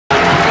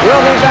We'll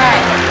be back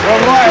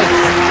with more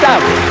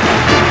stuff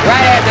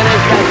right after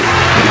this message.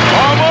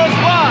 Almost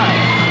live.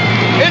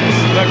 It's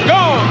the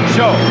Gong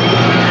Show.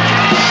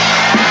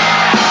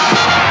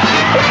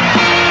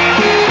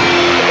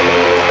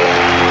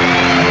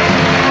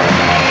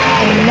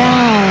 And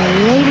now,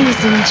 ladies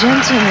and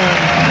gentlemen,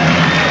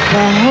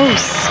 the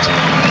host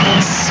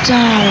and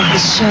star of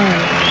the show,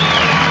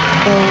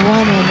 the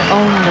one and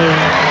only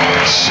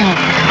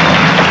Chuck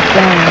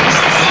Barris.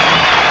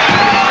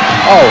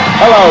 Oh,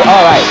 hello,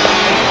 all right.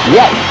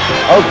 Yes.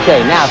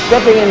 Okay, now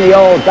stepping in the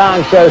old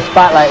Gong Show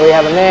spotlight, we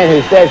have a man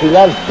who says he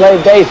loves to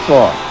play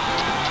baseball.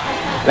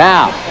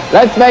 Now,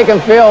 let's make him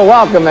feel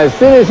welcome. As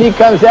soon as he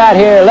comes out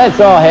here,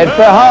 let's all head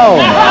for home.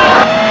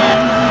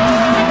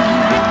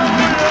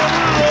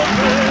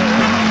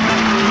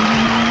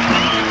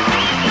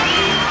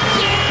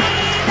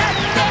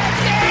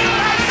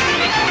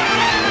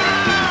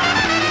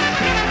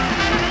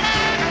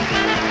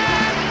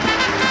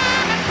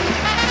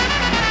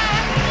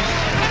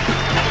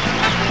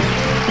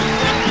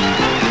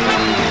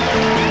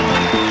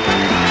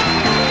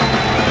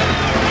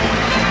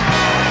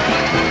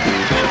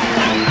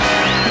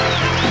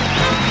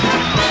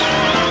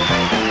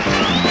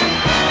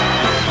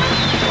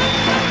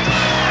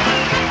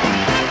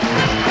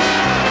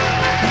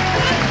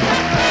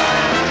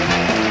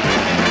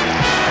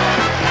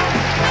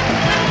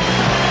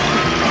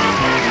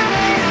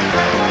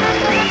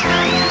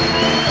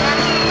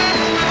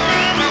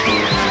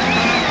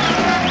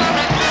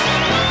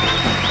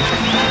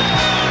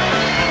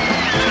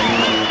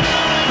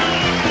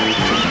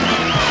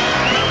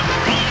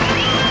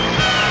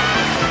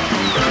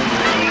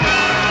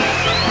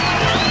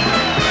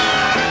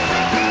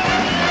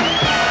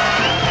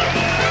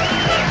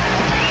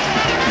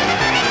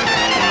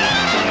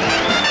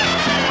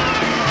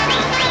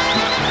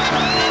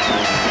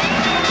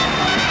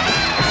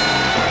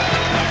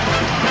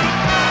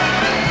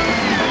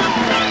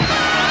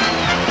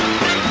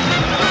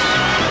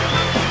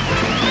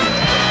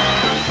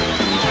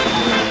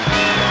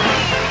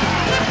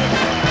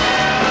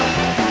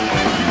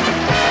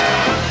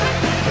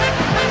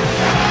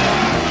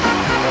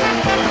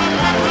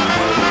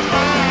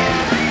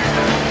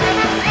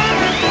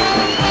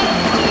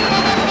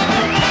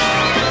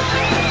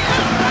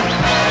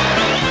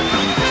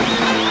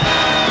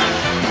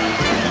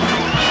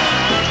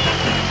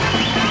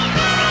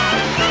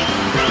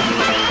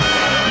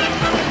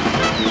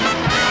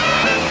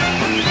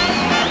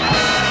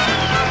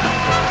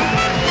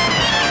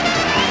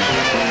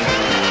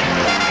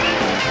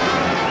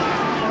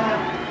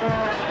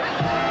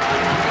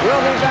 We'll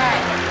be back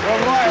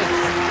with more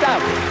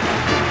stuff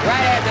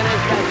right after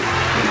this message.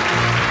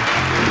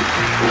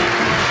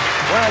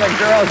 One of the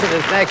girls in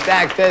this next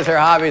act says her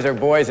hobbies are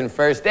boys and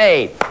first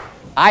aid.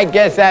 I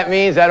guess that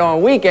means that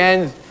on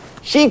weekends,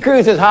 she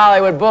cruises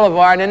Hollywood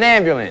Boulevard in an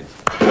ambulance.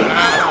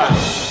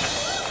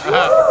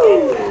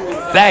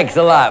 Thanks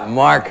a lot,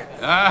 Mark.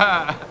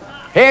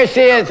 Here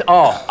she is.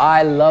 Oh,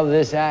 I love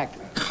this act.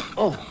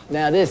 Oh,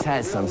 now this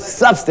has some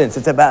substance.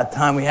 It's about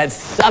time we had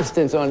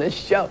substance on this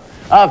show.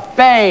 Of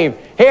fame,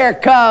 here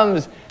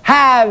comes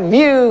Have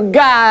You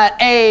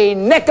Got a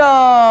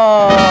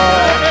Nickel?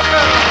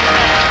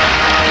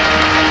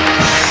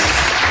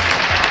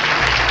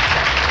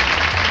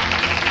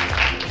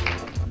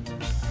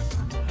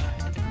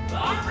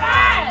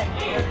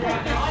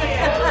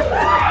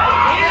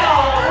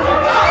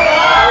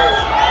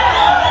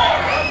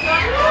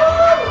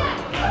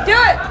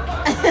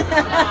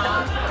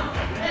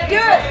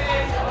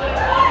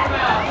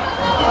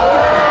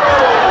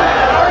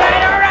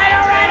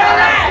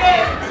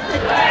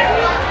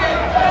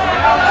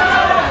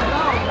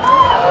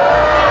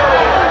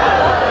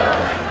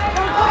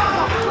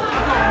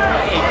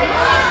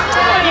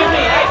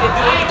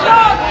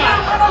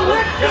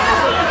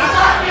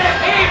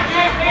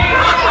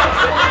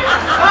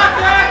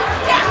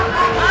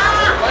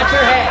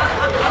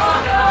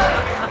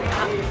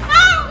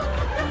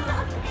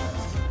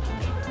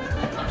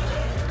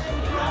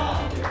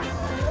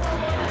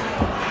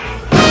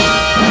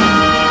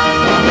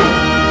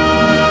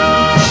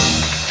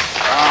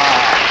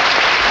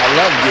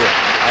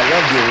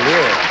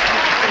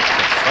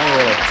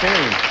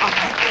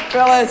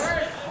 Phyllis,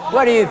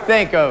 what do you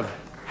think of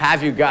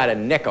Have You Got a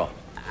Nickel?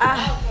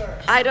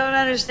 I don't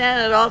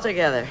understand it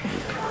altogether.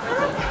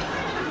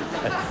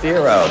 A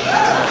zero.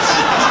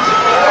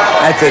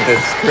 That's a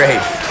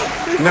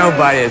disgrace.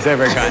 Nobody has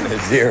ever gotten a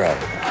zero.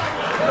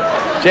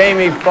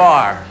 Jamie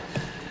Farr.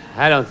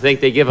 I don't think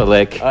they give a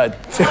lick.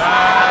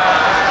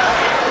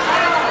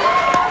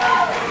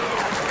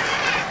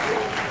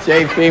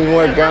 J.P.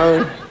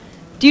 Morgone.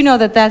 Do you know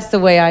that that's the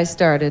way I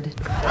started? See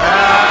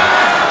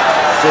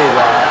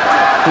that?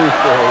 2, 3.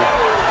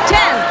 10.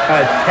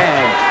 A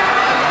 10.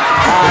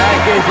 That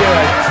gives you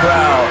a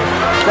 12.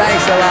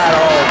 Thanks a lot,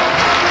 old.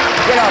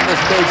 Get off the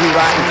stage, you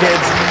rotten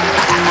kids.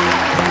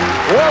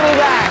 We'll be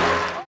back.